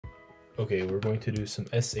Okay, we're going to do some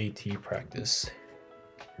SAT practice.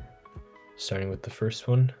 Starting with the first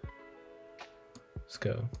one. Let's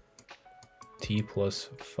go. T plus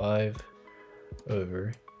 5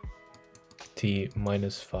 over T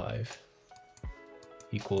minus 5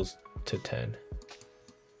 equals to 10.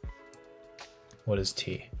 What is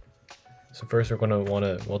T? So first we're going to want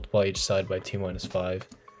to multiply each side by T minus 5.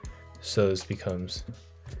 So this becomes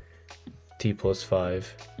T plus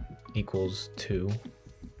 5 equals to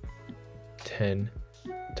 10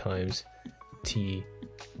 times T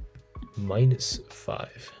minus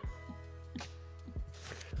 5.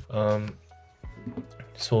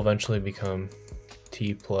 This will eventually become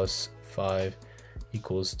T plus 5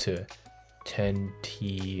 equals to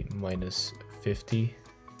 10T minus 50.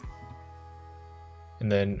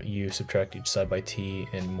 And then you subtract each side by T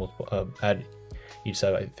and add each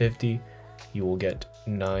side by 50. You will get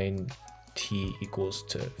 9T equals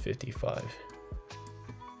to 55.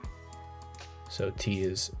 So T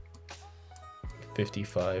is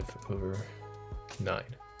 55 over 9.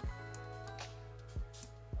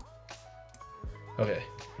 Okay,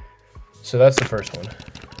 so that's the first one.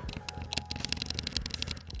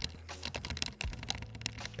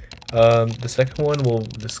 The second one we'll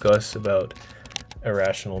discuss about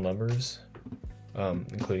irrational numbers,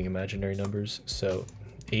 including imaginary numbers. So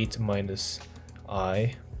 8 minus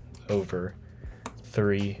I over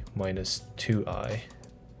 3 minus 2I.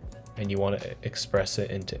 And you want to express it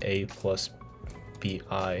into a plus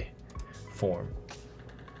bi form.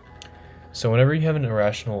 So whenever you have an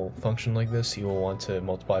irrational function like this, you will want to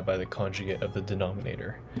multiply by the conjugate of the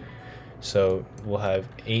denominator. So we'll have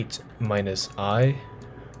 8 minus I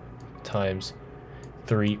times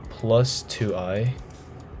 3 plus 2I,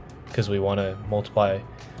 because we want to multiply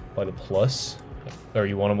by the plus, or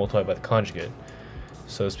you want to multiply by the conjugate.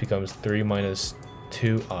 So this becomes 3 minus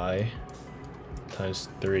 2I times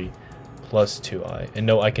 3 plus 2I. And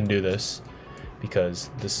no, I can do this because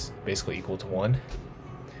this is basically equal to 1.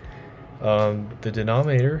 The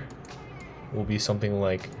denominator will be something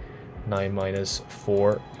like 9 minus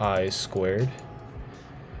 4I squared.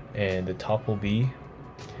 And the top will be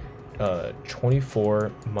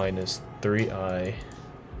 24 minus 3I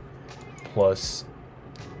plus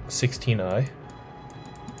 16I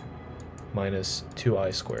minus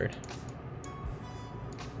 2I squared.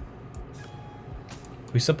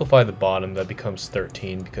 We simplify the bottom, that becomes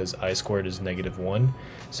 13 because I squared is -1.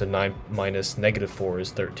 So 9 minus -4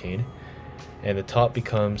 is 13. And the top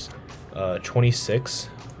becomes 26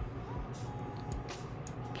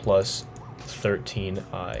 plus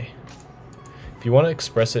 13I. If you want to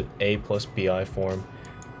express it a plus bi form,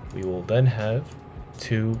 we will then have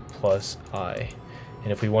 2 plus I.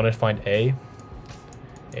 And if we want to find a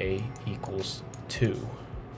equals 2.